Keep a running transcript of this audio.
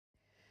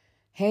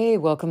Hey,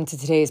 welcome to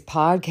today's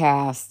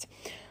podcast.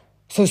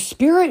 So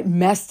Spirit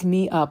messed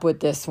me up with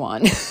this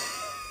one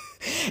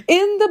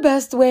in the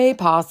best way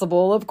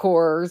possible, of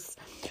course.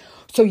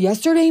 So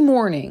yesterday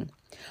morning,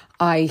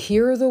 I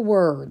hear the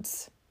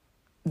words,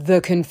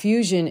 "The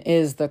confusion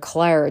is the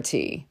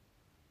clarity."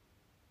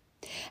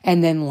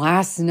 And then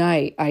last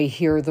night, I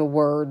hear the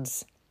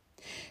words,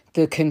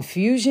 "The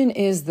confusion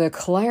is the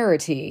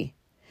clarity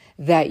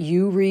that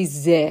you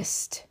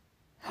resist."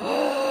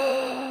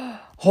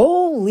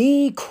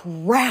 Holy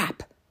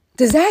crap.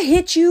 Does that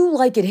hit you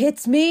like it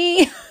hits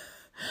me?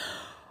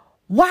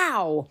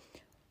 Wow.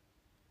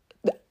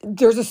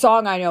 There's a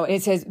song I know, and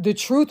it says, "The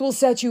truth will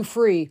set you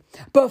free,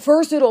 but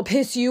first it'll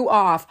piss you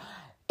off."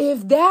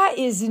 If that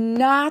is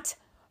not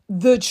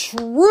the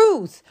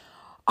truth,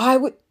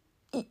 you're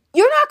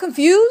not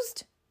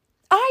confused.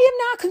 I am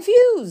not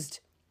confused.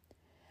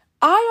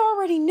 I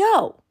already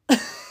know.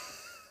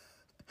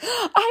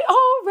 I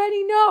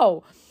already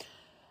know.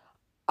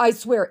 I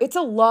swear, it's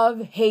a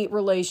love-hate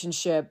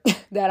relationship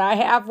that I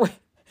have with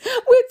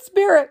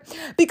Spirit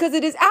because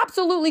it is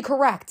absolutely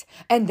correct.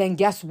 And then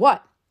guess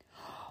what?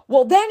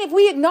 Well, then if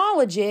we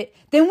acknowledge it,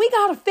 then we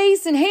got to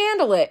face and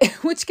handle it,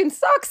 which can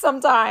suck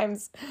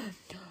sometimes.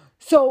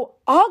 So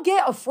I'll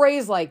get a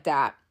phrase like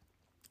that.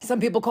 Some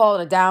people call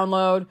it a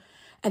download,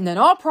 and then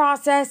I'll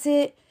process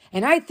it,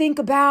 and I think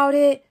about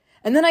it,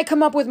 and then I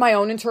come up with my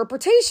own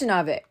interpretation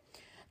of it.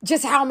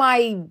 Just how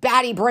my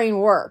batty brain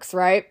works,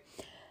 right?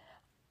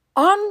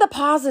 On the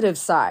positive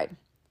side,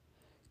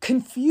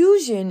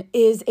 confusion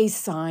is a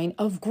sign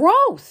of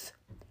growth.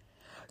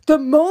 The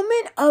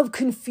moment of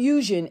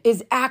confusion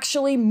is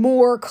actually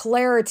more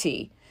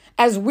clarity.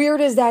 As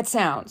weird as that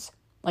sounds,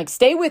 like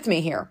stay with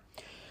me here.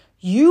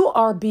 You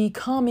are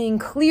becoming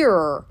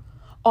clearer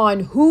on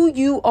who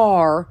you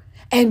are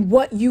and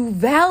what you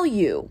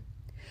value.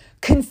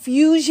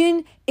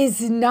 Confusion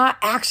is not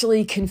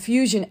actually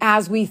confusion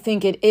as we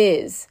think it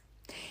is.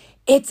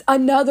 It's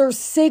another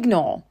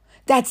signal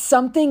that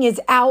something is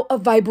out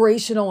of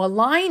vibrational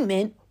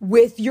alignment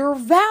with your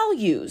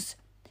values.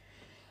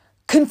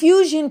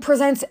 Confusion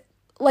presents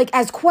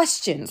as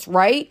questions,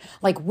 right?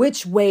 Like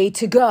which way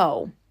to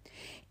go.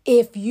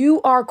 If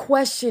you are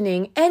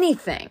questioning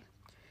anything,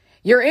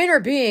 your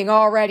inner being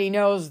already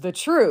knows the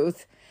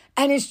truth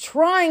and is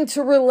trying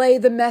to relay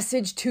the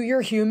message to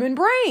your human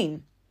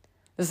brain.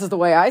 This is the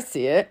way I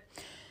see it.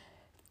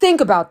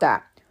 Think about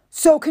that.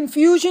 So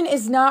confusion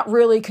is not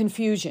really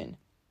confusion.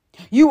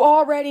 You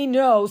already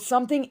know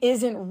something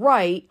isn't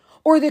right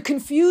or the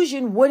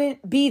confusion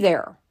wouldn't be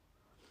there.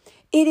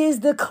 It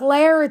is the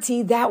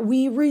clarity that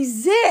we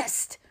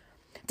resist.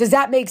 Does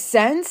that make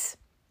sense?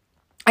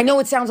 I know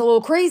it sounds a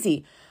little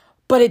crazy,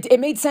 but it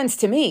made sense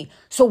to me.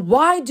 So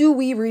why do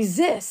we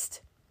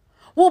resist?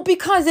 Well,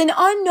 because an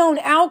unknown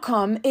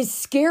outcome is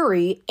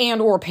scary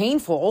and or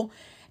painful,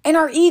 and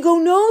our ego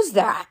knows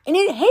that, and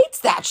it hates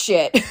that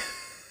shit.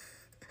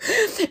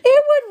 It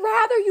would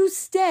rather you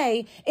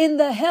stay in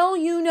the hell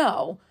you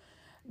know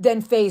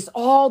than face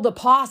all the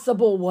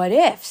possible what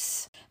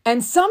ifs.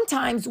 And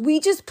sometimes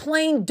we just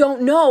plain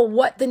don't know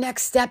what the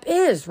next step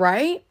is,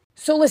 right?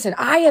 So listen,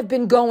 I have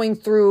been going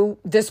through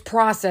this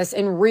process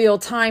in real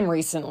time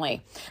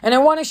recently, and I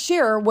want to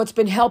share what's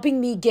been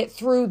helping me get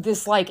through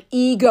this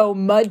ego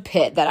mud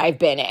pit that I've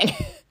been in.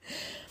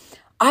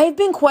 I've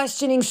been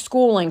questioning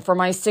schooling for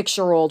my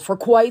 6-year-old for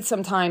quite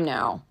some time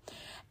now.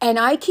 And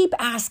I keep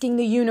asking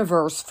the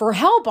universe for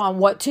help on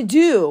what to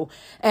do.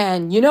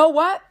 And you know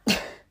what?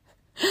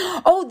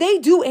 Oh, they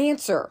do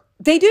answer.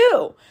 They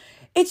do.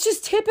 It's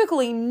just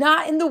typically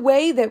not in the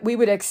way that we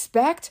would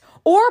expect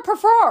or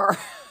prefer.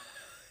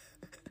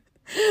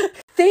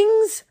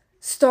 Things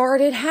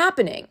started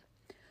happening.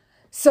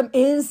 Some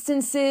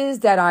instances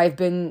that I've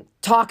been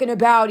talking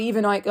about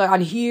even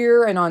on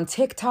here and on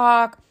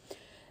TikTok.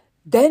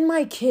 Then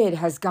my kid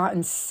has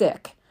gotten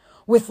sick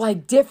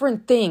with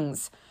different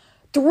things.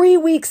 3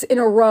 weeks in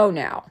a row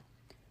now.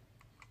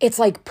 It's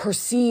like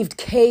perceived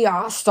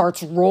chaos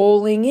starts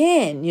rolling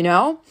in,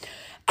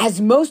 As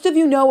most of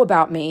you know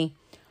about me,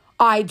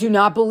 I do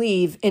not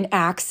believe in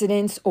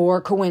accidents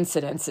or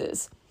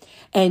coincidences.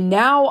 And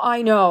now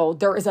I know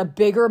there is a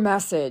bigger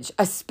message,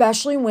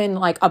 especially when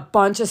a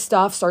bunch of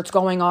stuff starts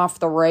going off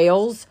the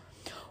rails.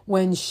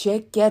 When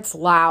shit gets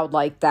loud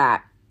like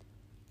that,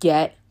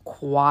 get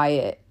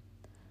quiet.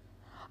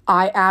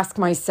 I ask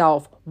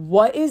myself,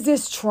 what is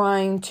this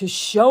trying to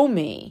show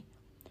me?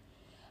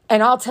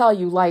 And I'll tell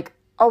you,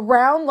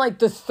 around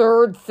the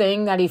third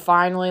thing that he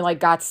finally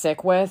got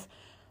sick with,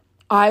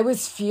 I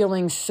was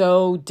feeling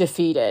so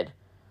defeated.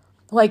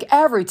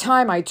 Every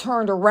time I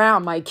turned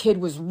around, my kid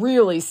was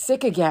really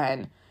sick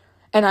again.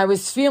 And I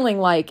was feeling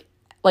like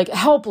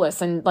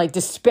helpless and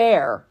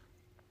despair.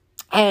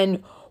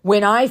 And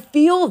when I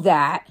feel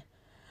that,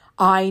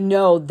 I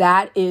know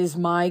that is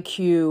my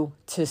cue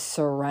to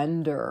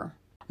surrender.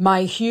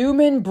 My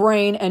human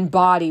brain and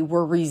body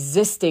were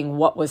resisting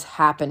what was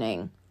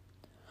happening.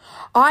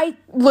 I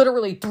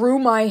literally threw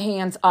my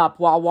hands up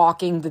while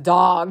walking the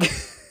dog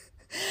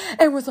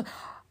and was like,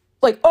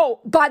 Like, oh,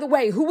 by the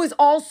way, who was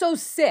also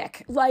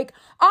sick. Like,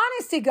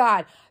 honest to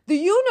God, the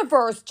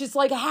universe just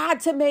like had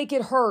to make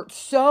it hurt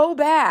so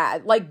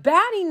bad, like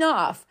bad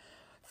enough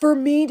for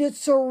me to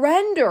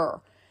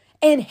surrender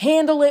and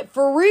handle it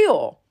for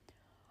real.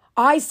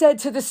 I said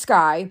to the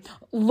sky,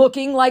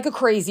 looking like a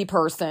crazy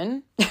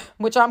person,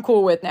 which I'm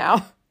cool with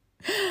now,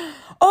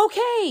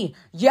 okay,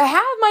 you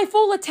have my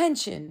full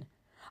attention.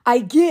 I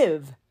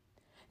give.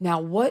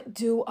 Now, what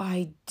do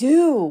I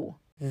do?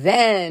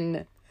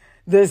 Then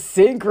the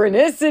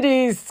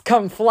synchronicities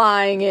come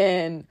flying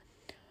in.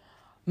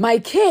 My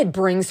kid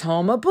brings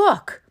home a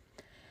book.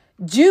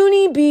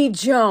 Junie B.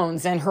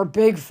 Jones and her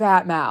big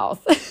fat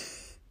mouth.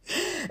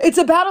 It's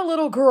about a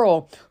little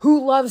girl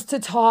who loves to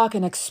talk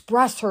and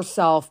express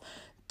herself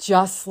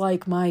just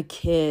like my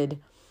kid.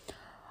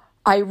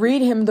 I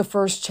read him the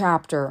first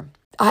chapter.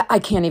 I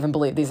can't even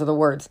believe these are the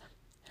words.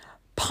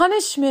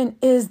 Punishment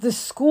is the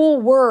school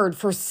word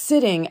for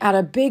sitting at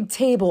a big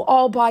table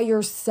all by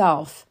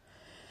yourself.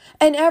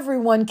 And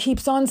everyone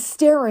keeps on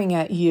staring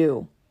at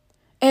you.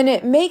 And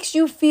it makes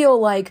you feel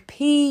like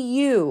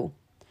PU.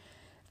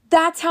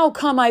 That's how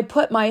come I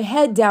put my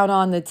head down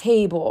on the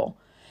table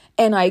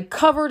and I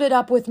covered it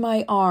up with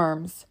my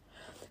arms.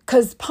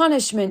 'Cause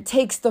punishment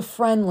takes the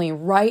friendly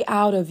right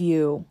out of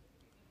you.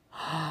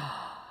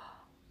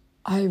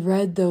 I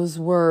read those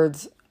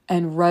words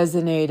and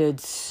resonated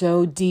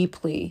so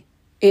deeply.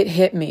 It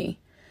hit me.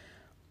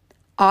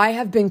 I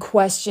have been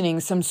questioning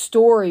some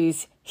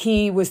stories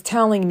he was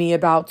telling me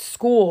about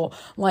school,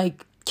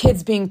 like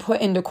kids being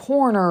put into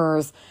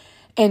corners.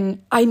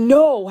 And I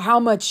know how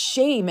much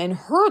shame and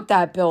hurt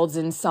that builds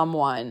in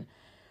someone.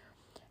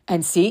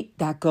 And see,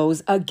 that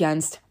goes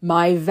against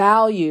my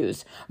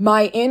values.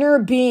 My inner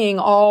being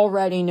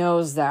already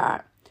knows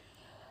that.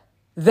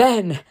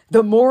 Then,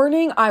 the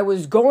morning I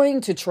was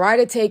going to try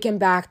to take him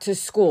back to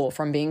school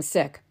from being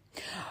sick,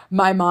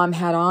 my mom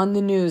had on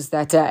the news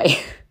that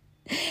day.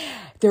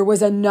 There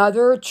was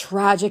another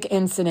tragic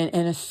incident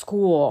in a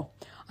school.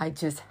 I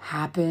just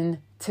happened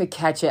to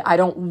catch it. I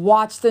don't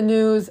watch the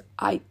news.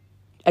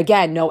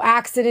 Again, no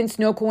accidents,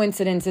 no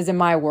coincidences in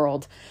my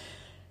world.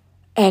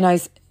 And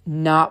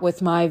not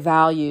with my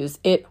values.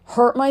 It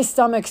hurt my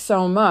stomach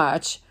so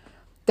much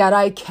that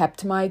I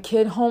kept my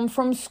kid home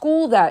from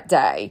school that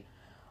day.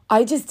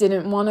 I just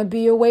didn't want to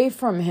be away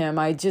from him.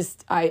 I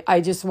just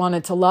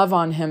wanted to love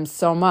on him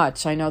so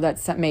much. I know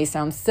that may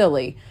sound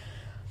silly.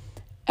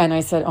 And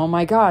I said, oh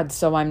my God,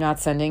 so I'm not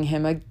sending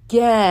him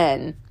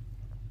again.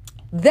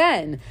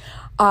 Then,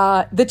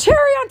 the cherry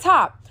on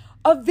top,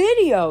 a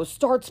video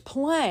starts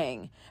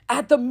playing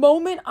at the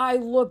moment I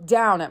look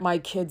down at my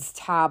kid's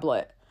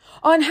tablet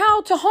on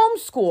how to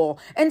homeschool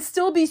and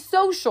still be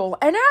social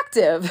and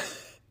active.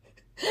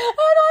 And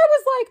I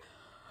was like,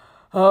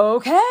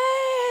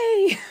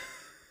 okay.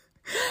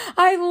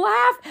 I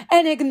laugh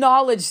and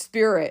acknowledge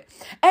spirit.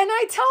 And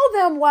I tell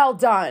them, well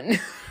done.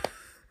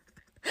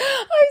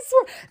 I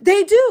swear,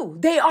 they do.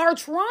 They are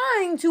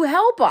trying to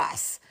help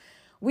us.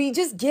 We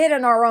just get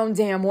in our own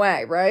damn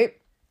way, right?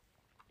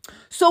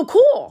 So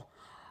cool.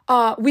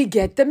 We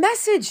get the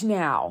message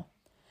now.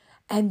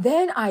 And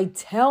then I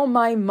tell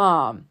my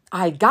mom,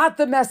 I got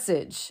the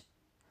message.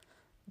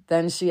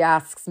 Then she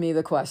asks me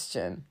the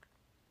question,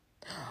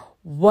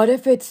 what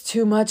if it's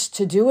too much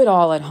to do it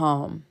all at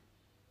home?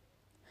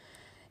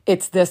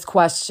 It's this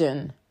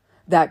question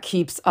that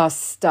keeps us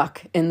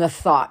stuck in the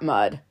thought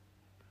mud.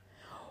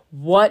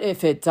 What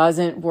if it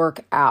doesn't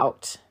work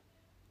out?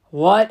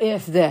 What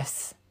if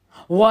this?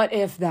 What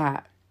if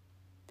that?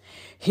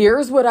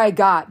 Here's what I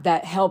got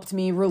that helped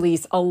me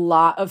release a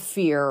lot of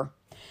fear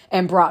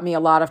and brought me a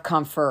lot of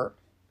comfort.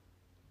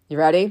 You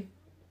ready?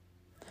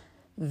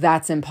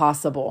 That's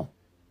impossible.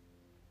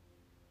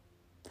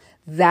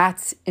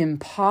 That's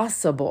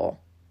impossible.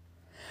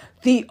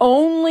 The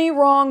only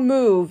wrong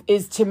move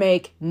is to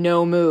make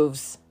no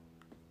moves.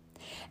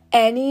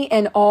 Any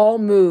and all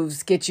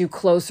moves get you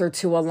closer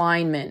to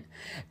alignment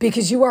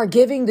because you are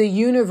giving the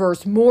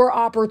universe more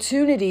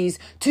opportunities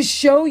to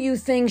show you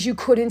things you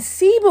couldn't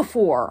see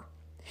before.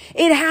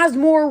 It has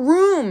more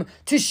room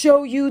to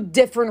show you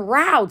different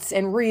routes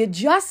and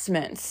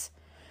readjustments.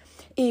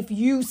 If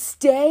you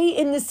stay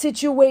in the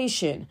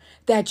situation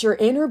that your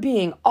inner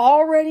being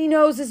already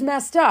knows is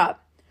messed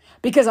up,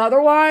 because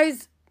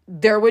otherwise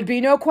there would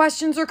be no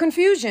questions or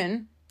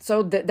confusion,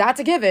 so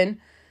that's a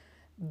given,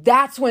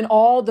 that's when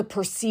all the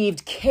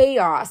perceived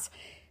chaos,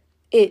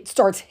 it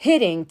starts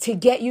hitting to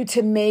get you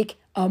to make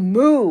a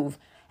move,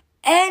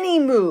 any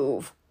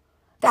move.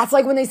 That's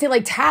like when they say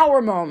like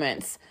tower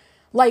moments.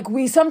 Like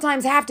we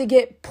sometimes have to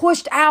get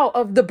pushed out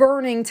of the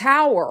burning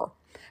tower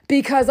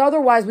because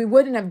otherwise we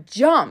wouldn't have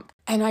jumped.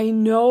 And I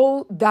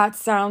know that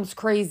sounds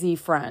crazy,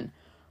 friend,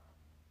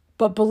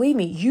 but believe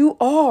me, you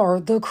are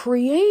the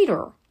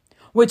creator,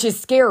 which is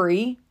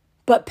scary,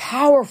 but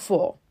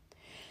powerful.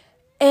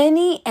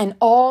 Any and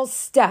all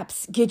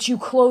steps get you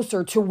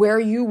closer to where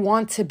you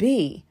want to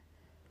be.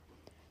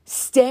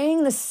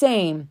 Staying the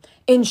same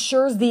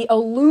ensures the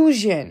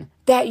illusion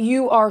that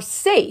you are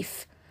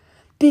safe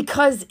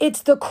because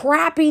it's the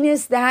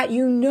crappiness that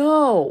you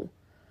know.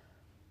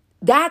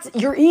 That's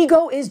your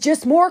ego is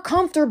just more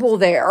comfortable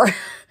there.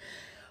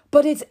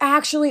 But it's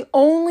actually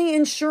only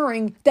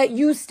ensuring that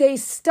you stay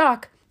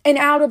stuck and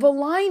out of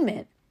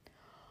alignment.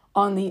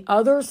 On the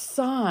other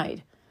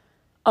side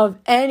of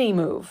any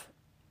move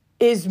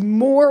is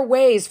more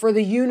ways for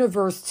the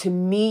universe to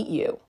meet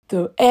you.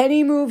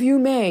 Any move you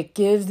make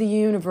gives the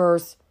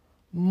universe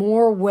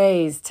more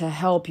ways to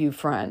help you,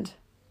 friend.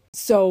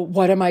 So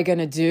what am I going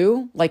to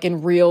do? Like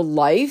in real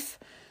life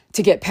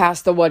to get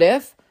past the what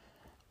if?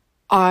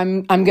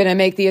 I'm going to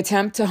make the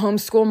attempt to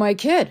homeschool my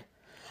kid.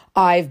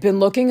 I've been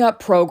looking up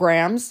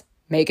programs,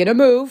 making a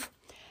move.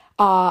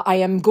 I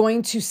am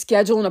going to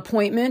schedule an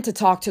appointment to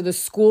talk to the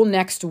school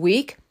next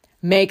week,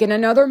 making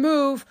another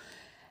move.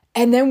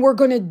 And then we're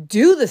going to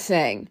do the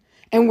thing.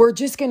 And we're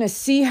just going to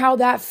see how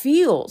that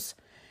feels.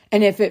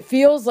 And if it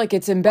feels like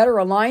it's in better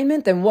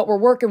alignment than what we're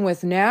working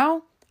with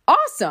now,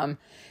 awesome.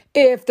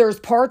 If there's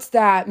parts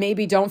that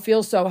maybe don't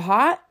feel so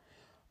hot,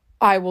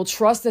 I will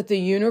trust that the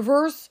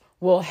universe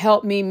will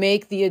help me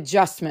make the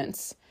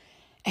adjustments.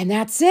 And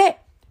that's it.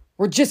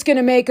 We're just going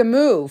to make a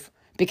move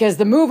because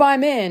the move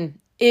I'm in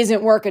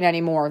isn't working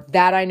anymore.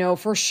 That I know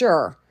for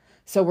sure.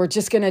 So we're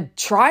just going to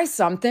try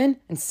something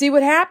and see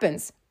what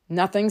happens.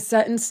 Nothing's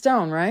set in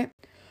stone, right?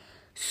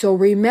 So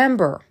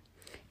remember,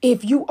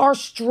 if you are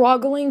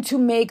struggling to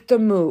make the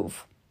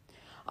move,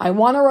 I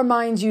want to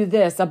remind you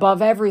this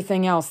above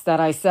everything else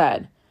that I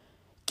said.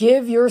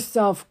 Give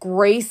yourself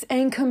grace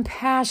and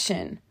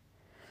compassion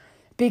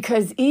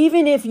because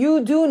even if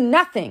you do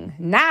nothing,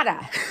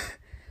 nada,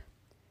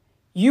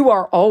 you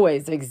are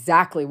always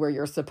exactly where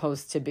you're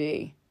supposed to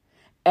be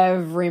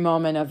every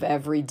moment of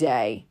every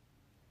day.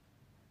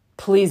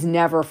 Please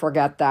never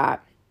forget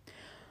that.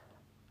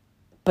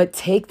 But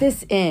take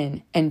this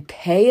in and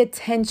pay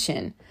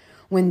attention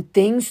when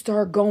things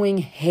start going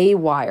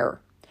haywire.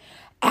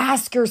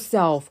 Ask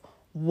yourself,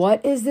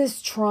 what is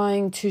this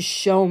trying to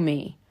show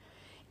me?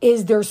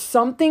 Is there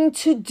something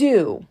to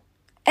do?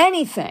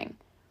 Anything?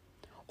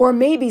 Or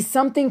maybe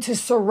something to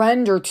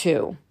surrender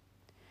to?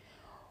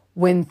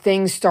 When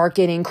things start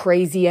getting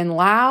crazy and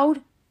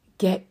loud,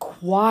 get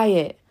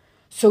quiet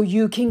so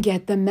you can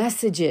get the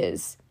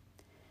messages.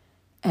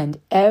 And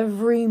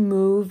every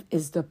move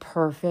is the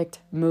perfect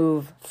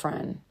move,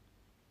 friend.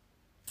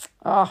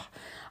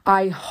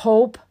 I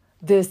hope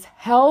this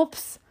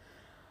helps.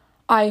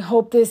 I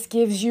hope this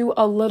gives you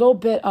a little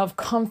bit of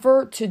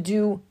comfort to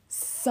do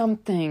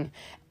something.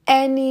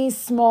 Any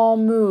small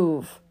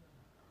move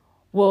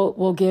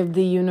will give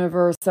the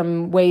universe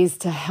some ways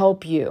to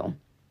help you.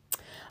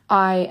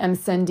 I am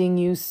sending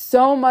you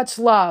so much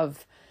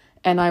love,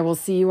 and I will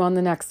see you on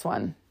the next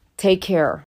one. Take care.